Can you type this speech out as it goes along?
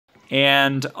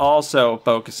and also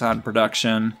focus on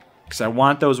production because I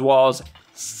want those walls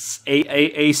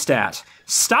a stat.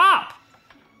 Stop!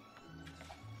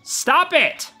 Stop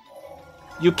it!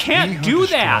 You can't do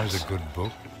that. A good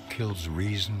book kills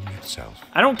reason itself.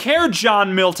 I don't care,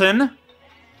 John Milton.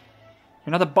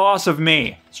 You're not the boss of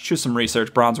me. Let's choose some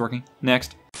research. Bronze working.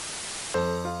 Next.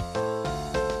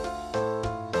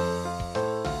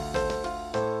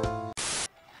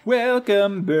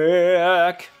 Welcome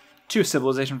back to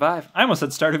Civilization 5. I almost said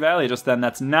Stardew Valley just then.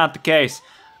 That's not the case.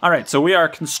 All right, so we are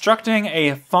constructing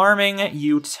a farming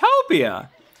utopia.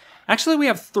 Actually, we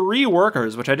have 3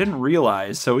 workers, which I didn't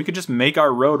realize, so we could just make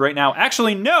our road right now.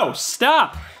 Actually, no,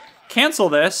 stop. Cancel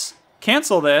this,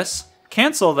 cancel this,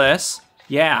 cancel this.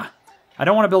 Yeah, I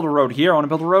don't want to build a road here. I want to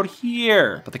build a road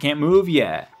here, but they can't move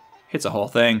yet. It's a whole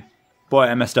thing. Boy,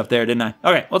 I messed up there, didn't I?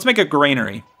 Okay, let's make a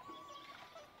granary.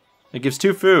 It gives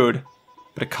 2 food,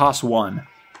 but it costs 1.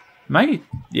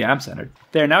 Yeah, I'm centered.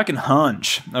 There, now I can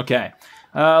hunch. Okay.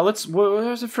 Where's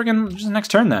the friggin', just the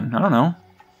next turn then? I don't know.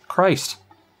 Christ.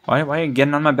 Why are you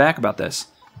getting on my back about this?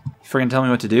 You friggin' tell me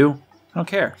what to do? I don't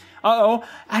care. Uh-oh,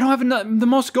 I don't have the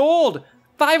most gold.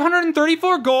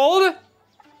 534 gold?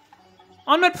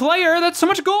 Unmet player, that's so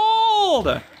much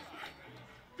gold.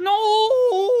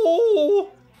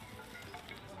 No.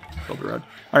 Build the road.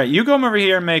 All right, you come over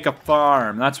here and make a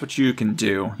farm. That's what you can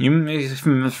do. Here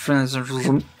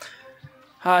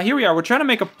we are. We're trying to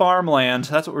make a farmland.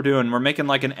 That's what we're doing. We're making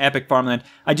like an epic farmland.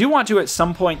 I do want to at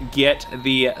some point get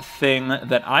the thing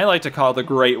that I like to call the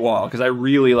Great Wall, because I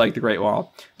really like the Great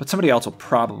Wall. But somebody else will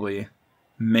probably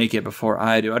make it before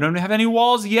I do. I don't have any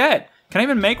walls yet. Can I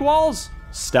even make walls?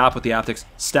 Stop with the optics.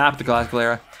 Stop with the classical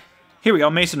era. Here we go,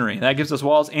 masonry. That gives us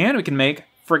walls, and we can make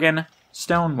friggin'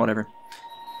 stone, whatever.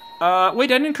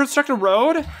 Wait, I didn't construct a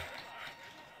road? I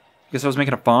guess I was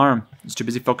making a farm. I was too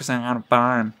busy focusing on a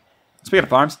farm. Speaking of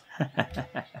farms.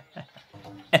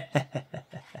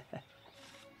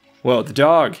 Whoa, the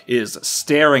dog is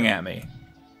staring at me.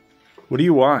 What do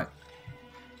you want?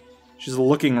 She's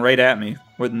looking right at me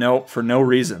for no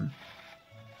reason.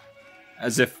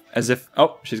 As if,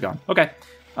 oh, she's gone. Okay.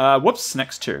 Whoops,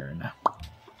 next turn.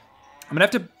 I'm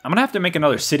gonna have to make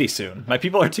another city soon. My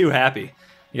people are too happy.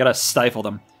 You gotta stifle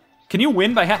them. Can you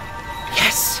win by half?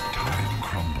 Yes! Time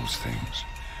crumbles things.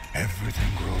 Everything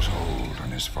grows old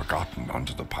and is forgotten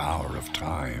under the power of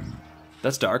time.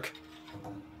 That's dark.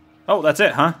 Oh, that's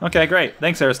it, huh? Okay, great.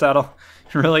 Thanks, Aristotle.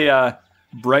 Really,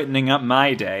 brightening up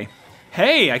my day.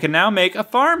 Hey, I can now make a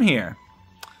farm here.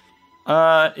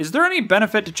 Is there any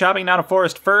benefit to chopping down a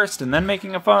forest first and then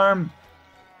making a farm?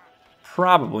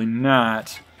 Probably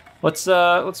not. Let's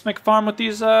make a farm with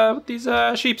these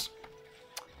sheeps.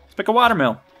 Let's make a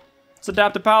watermill. Let's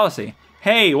adopt a policy.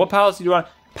 Hey, what policy do you want?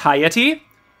 Piety?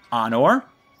 Honor?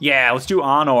 Yeah, let's do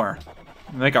honor.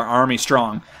 Make our army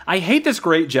strong. I hate this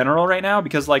great general right now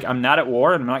because, like, I'm not at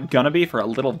war and I'm not gonna be for a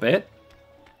little bit.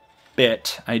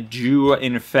 I do,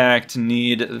 in fact,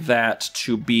 need that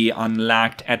to be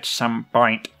unlocked at some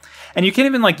point. And you can't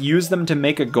even, like, use them to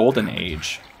make a golden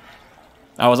age.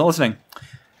 I wasn't listening.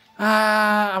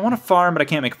 I want to farm, but I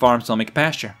can't make a farm, so I'll make a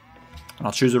pasture. And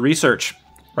I'll choose a research.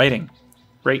 Writing.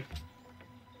 Great.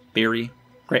 Berry.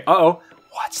 Great. Uh-oh.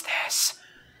 What's this?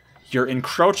 You're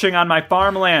encroaching on my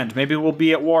farmland. Maybe we'll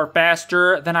be at war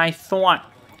faster than I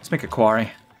thought. Let's make a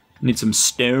quarry. Need some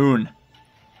stone.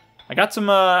 I got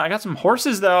some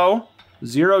horses though.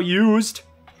 0 used.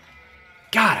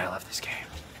 God, I love this game.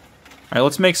 All right,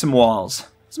 let's make some walls.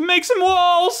 Let's make some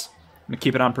walls. I'm gonna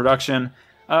keep it on production.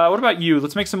 What about you?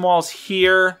 Let's make some walls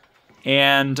here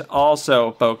and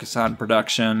also focus on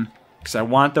production because I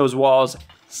want those walls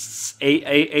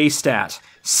a stat.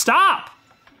 Stop!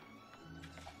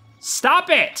 Stop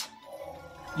it!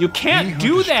 You can't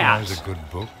do that! A good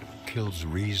book kills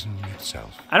reason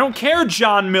itself. I don't care,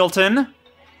 John Milton.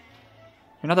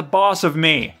 You're not the boss of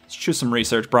me. Let's choose some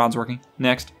research. Bronze working.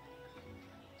 Next.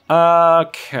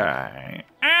 Okay.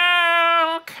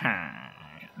 Okay.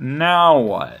 Now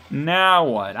what? Now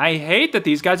what? I hate that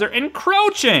these guys are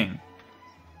encroaching.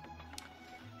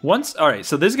 Alright,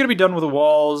 so this is gonna be done with the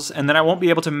walls, and then I won't be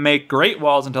able to make great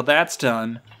walls until that's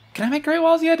done. Can I make great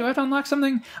walls yet? Do I have to unlock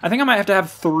something? I think I might have to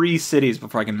have 3 cities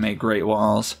before I can make great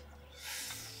walls.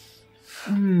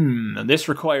 This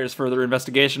requires further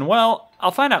investigation. Well,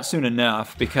 I'll find out soon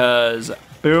enough because,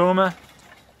 boom,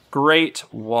 great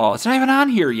wall. It's not even on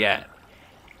here yet.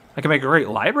 I can make a great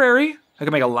library. I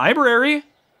can make a library.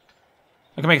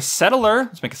 I can make a settler.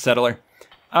 Let's make a settler.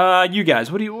 You guys,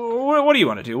 what do you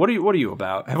want to do? What are you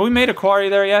about? Have we made a quarry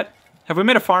there yet? Have we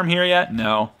made a farm here yet?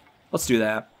 No. Let's do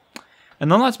that.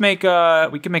 And then let's make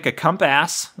we can make a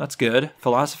compass. That's good.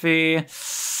 Philosophy.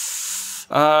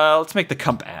 Let's make the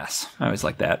compass. I always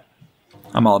like that.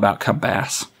 I'm all about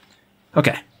compass.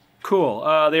 Okay, cool.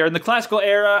 They are in the classical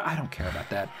era. I don't care about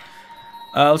that.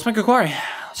 Let's make a quarry.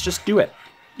 Let's just do it.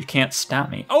 You can't stop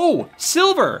me. Oh,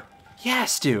 silver.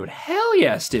 Yes, dude. Hell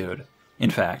yes, dude.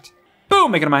 In fact,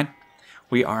 boom, make it a mine.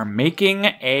 We are making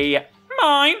a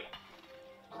mine.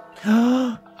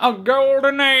 A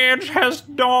golden age has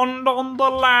dawned on the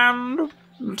land.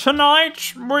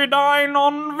 Tonight we dine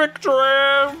on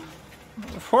victory.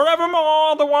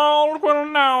 Forevermore the world will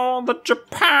know that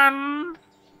Japan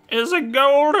is a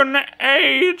golden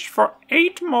age for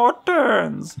 8 more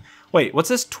turns. Wait, what's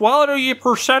this?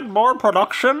 20% more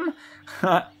production?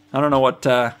 I don't know what's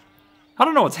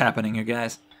happening here,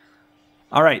 guys.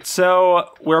 All right,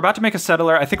 so we're about to make a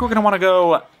settler. I think we're gonna want to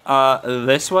go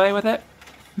this way with it.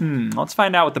 Let's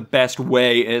find out what the best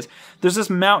way is. There's this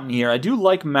mountain here. I do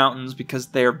like mountains because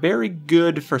they're very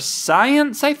good for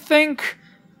science, I think.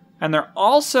 And they're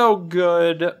also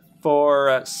good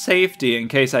for safety in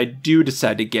case I do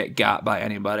decide to get got by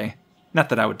anybody. Not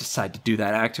that I would decide to do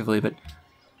that actively, but...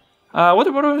 what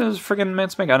are those friggin'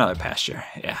 mints make? Another pasture.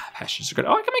 Yeah, pastures are good.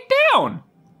 Oh, I can make down!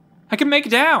 I can make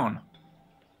down!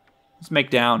 Let's make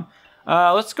down.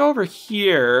 Let's go over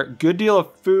here. Good deal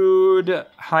of food,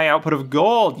 high output of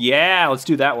gold. Yeah, let's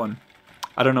do that one.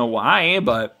 I don't know why,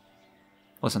 but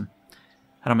listen,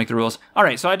 I don't make the rules. All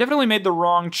right, so I definitely made the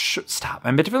wrong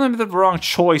I definitely made the wrong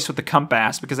choice with the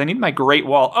compass because I need my Great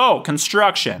Wall. Oh,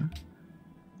 construction.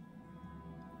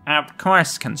 Of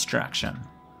course, construction.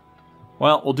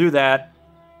 Well, we'll do that,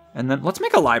 and then let's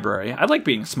make a library. I like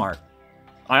being smart.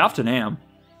 I often am.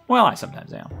 Well, I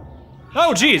sometimes am.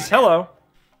 Oh, geez, hello.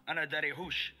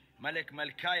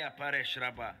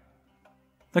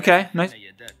 Okay, nice.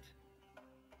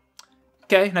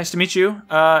 Okay, nice to meet you.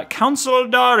 Council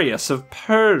Darius of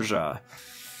Persia.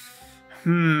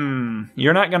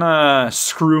 You're not gonna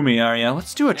screw me, are you?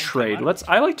 Let's do a trade.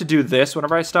 I like to do this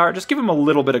whenever I start. Just give him a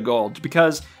little bit of gold,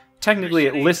 because technically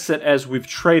it lists it as we've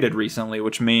traded recently,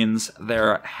 which means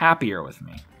they're happier with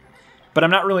me. But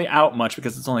I'm not really out much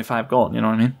because it's only 5 gold, you know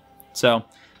what I mean? So...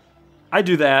 I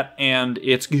do that, and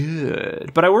it's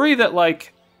good. But I worry that,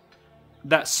 like,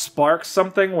 that sparks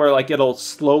something where, like, it'll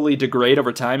slowly degrade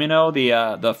over time, you know?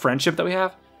 The friendship that we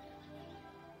have.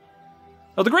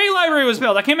 Oh, the Great Library was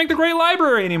built! I can't make the Great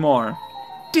Library anymore!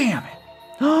 Damn it!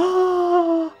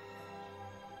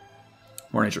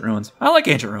 More ancient ruins. I like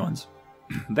ancient ruins.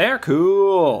 They're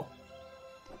cool.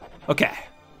 Okay.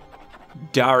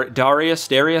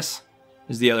 Darius?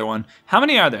 Is the other one. How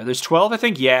many are there? There's 12, I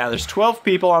think? Yeah, there's 12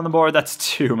 people on the board. That's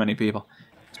too many people.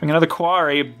 Let's make another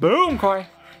quarry. Boom, quarry.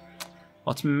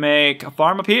 Let's make a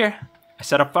farm up here. I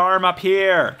said a farm up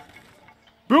here.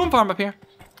 Boom, farm up here.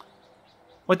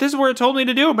 Wait, this is where it told me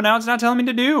to do, but now it's not telling me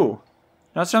to do.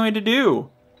 Now it's telling me to do.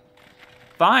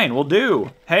 Fine, we'll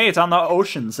do. Hey, it's on the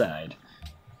ocean side.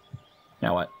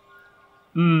 Now what?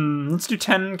 Let's do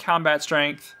 10 combat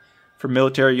strength. For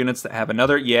military units that have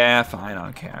another, yeah, fine, I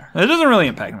don't care. It doesn't really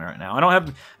impact me right now. I don't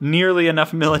have nearly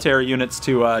enough military units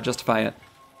to justify it.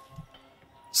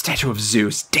 Statue of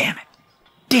Zeus, damn it.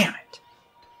 Damn it.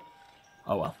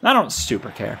 Oh well, I don't super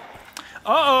care.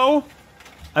 Uh-oh.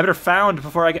 I better found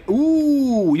before I get,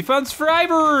 ooh, you found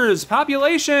survivors,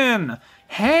 population.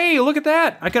 Hey, look at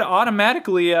that. I could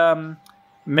automatically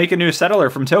make a new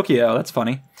settler from Tokyo, that's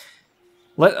funny.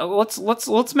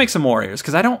 Let's make some warriors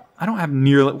because I don't have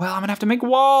nearly. Well, I'm gonna have to make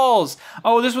walls.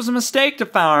 Oh, this was a mistake to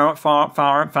found. How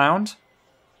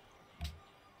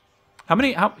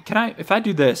many? How can I? If I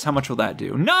do this, how much will that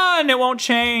do? None. It won't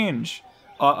change.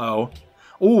 Oh.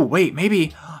 Oh, wait.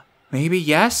 Maybe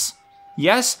yes.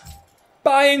 Yes.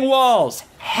 Buying walls.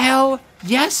 Hell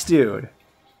yes, dude.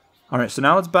 All right. So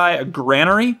now let's buy a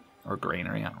granary or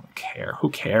granary. I don't care.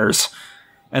 Who cares?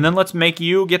 And then let's make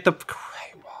you get the.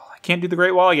 Can't do the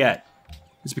Great Wall yet.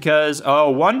 It's because, oh,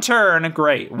 1 turn,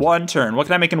 great, 1 turn. What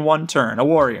can I make in 1 turn? A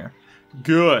warrior.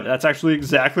 Good, that's actually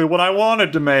exactly what I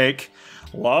wanted to make.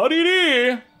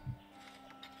 La-dee-dee.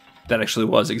 That actually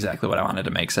was exactly what I wanted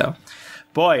to make, so.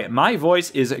 Boy, my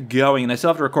voice is going, and I still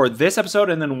have to record this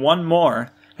episode and then 1 more,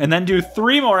 and then do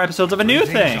 3 more episodes of a new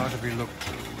thing. Things are to be looked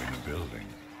to in a building.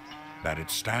 That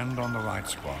it stand on the right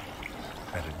spot,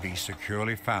 that it be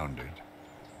securely founded,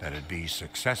 that it be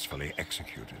successfully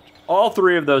executed. All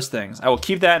 3 of those things. I will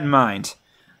keep that in mind.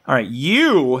 All right,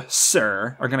 you,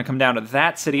 sir, are going to come down to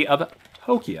that city of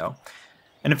Tokyo.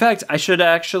 And in fact, I should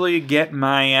actually get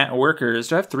my workers.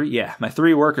 Do I have 3? Yeah, my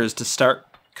 3 workers to start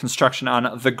construction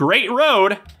on the Great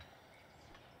Road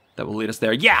that will lead us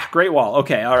there. Yeah, Great Wall.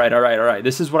 Okay, all right.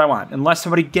 This is what I want. Unless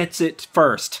somebody gets it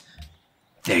first.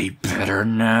 They better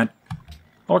not.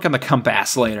 I'll work on the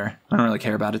compass later. I don't really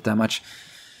care about it that much.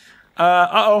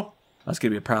 Uh-oh. That's going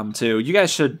to be a problem, too. You guys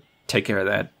should take care of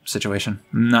that situation.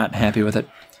 I'm not happy with it.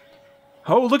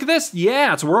 Oh, look at this.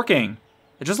 Yeah, it's working.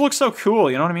 It just looks so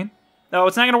cool, you know what I mean? Oh,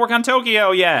 it's not going to work on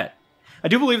Tokyo yet. I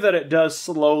do believe that it does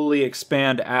slowly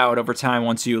expand out over time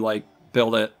once you, like,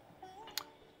 build it.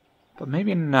 But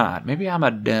maybe not. Maybe I'm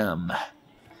a dumb.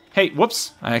 Hey,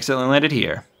 whoops. I accidentally landed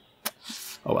here.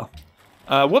 Oh, well.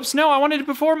 Whoops, no, I wanted it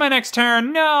before my next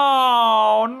turn.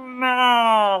 No,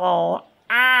 no.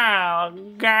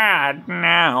 Oh, God,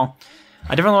 no.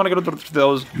 I definitely want to go to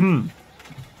those.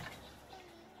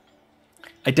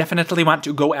 I definitely want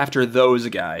to go after those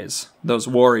guys, those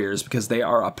warriors, because they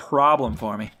are a problem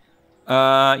for me.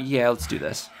 Yeah, let's do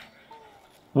this.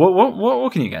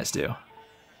 What can you guys do?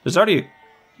 There's already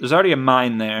a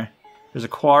mine there. There's a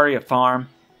quarry, a farm.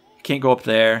 I can't go up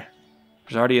there.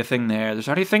 There's already a thing there. There's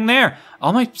already a thing there.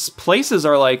 All my places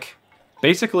are like,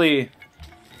 basically,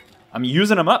 I'm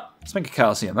using them up. Let's make a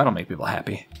coliseum. That'll make people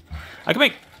happy. I can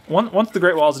make, once the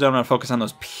Great Wall's done, I'm going to focus on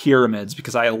those pyramids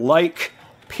because I like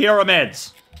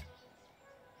pyramids.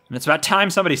 And it's about time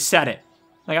somebody said it.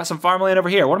 I got some farmland over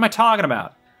here. What am I talking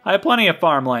about? I have plenty of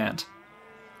farmland.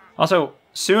 Also,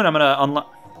 soon I'm going to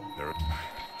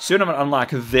unlock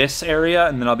this area,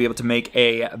 and then I'll be able to make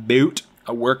a boot,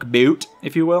 a work boot,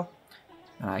 if you will.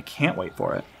 And I can't wait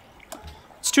for it.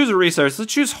 Let's choose a resource.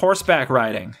 Let's choose horseback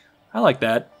riding. I like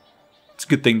that. It's a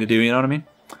good thing to do, you know what I mean?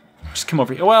 Just come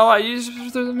over here. Well,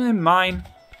 mine.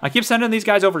 I keep sending these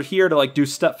guys over here to like do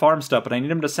farm stuff, but I need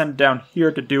them to send down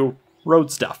here to do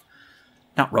road stuff.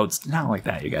 Not roads, not like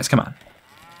that, you guys. Come on.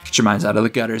 Get your minds out of the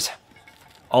gutters.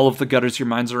 All of the gutters your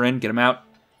minds are in, get them out.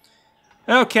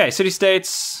 Okay,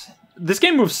 city-states. This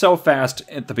game moves so fast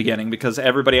at the beginning because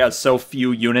everybody has so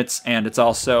few units, and it's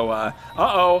also,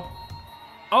 uh-oh.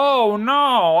 Oh,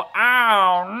 no.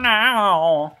 Ow,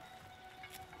 no.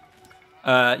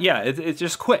 Yeah, it's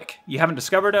just quick. You haven't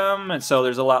discovered them, and so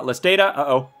there's a lot less data.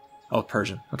 Uh-oh. Oh,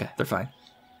 Persian. Okay, they're fine.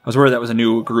 I was worried that was a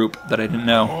new group that I didn't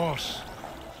know. Horse.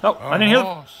 Oh, I didn't hear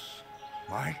them.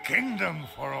 My kingdom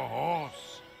for a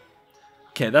horse.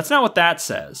 Okay, that's not what that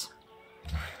says.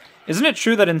 Isn't it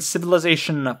true that in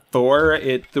Civilization 4,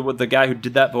 the guy who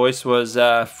did that voice was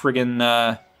friggin'...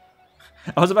 I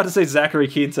was about to say Zachary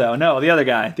Quinto. No, the other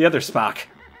guy. The other Spock.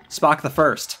 Spock the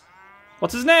First.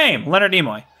 What's his name? Leonard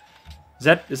Nimoy. Is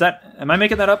that... Am I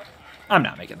making that up? I'm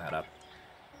not making that up.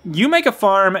 You make a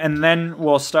farm, and then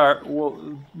we'll start...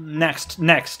 Next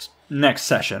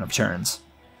session of turns.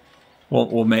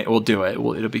 We'll do it.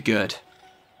 It'll be good.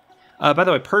 By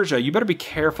the way, Persia, you better be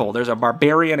careful. There's a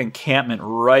barbarian encampment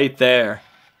right there.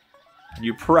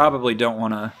 You probably don't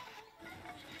want to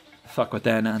fuck with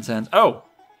that nonsense. Oh,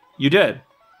 you did.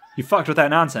 You fucked with that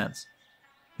nonsense.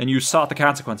 And you sought the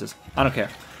consequences. I don't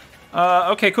care.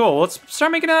 Okay, cool. Let's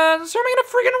start making a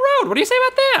friggin' road. What do you say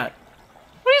about that?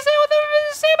 What do you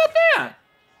say about that?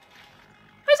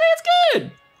 I say it's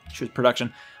good. Choose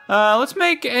production. Let's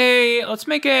make a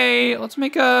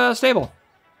stable.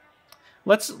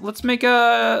 Let's make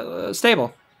a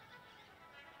stable.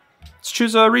 Let's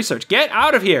choose a research. Get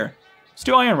out of here. Let's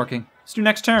do ironworking. Let's do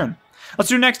next turn. Let's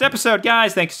do next episode,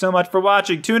 guys. Thank you so much for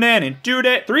watching. Tune in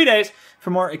 3 days for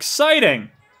more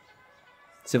exciting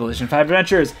Civilization 5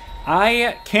 adventures.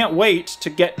 I can't wait to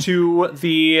get to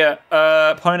the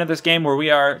point of this game where we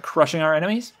are crushing our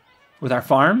enemies with our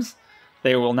farms.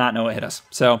 They will not know what hit us.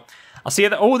 So I'll see you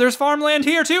then. Oh, there's farmland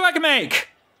here too I can make.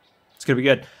 It's gonna be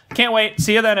good. Can't wait.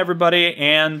 See you then, everybody.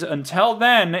 And until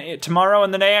then, tomorrow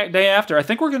and the day after, I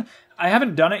think I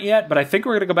haven't done it yet, but I think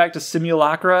we're gonna go back to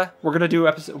Simulacra. We're gonna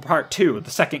do part 2,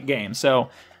 the second game. So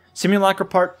Simulacra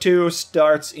part 2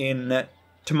 starts in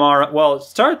tomorrow. Well, it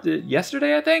started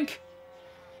yesterday, I think.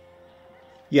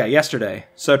 Yeah, yesterday.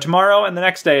 So tomorrow and the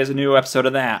next day is a new episode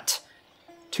of that.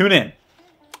 Tune in.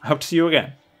 I hope to see you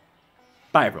again.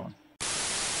 Bye, everyone.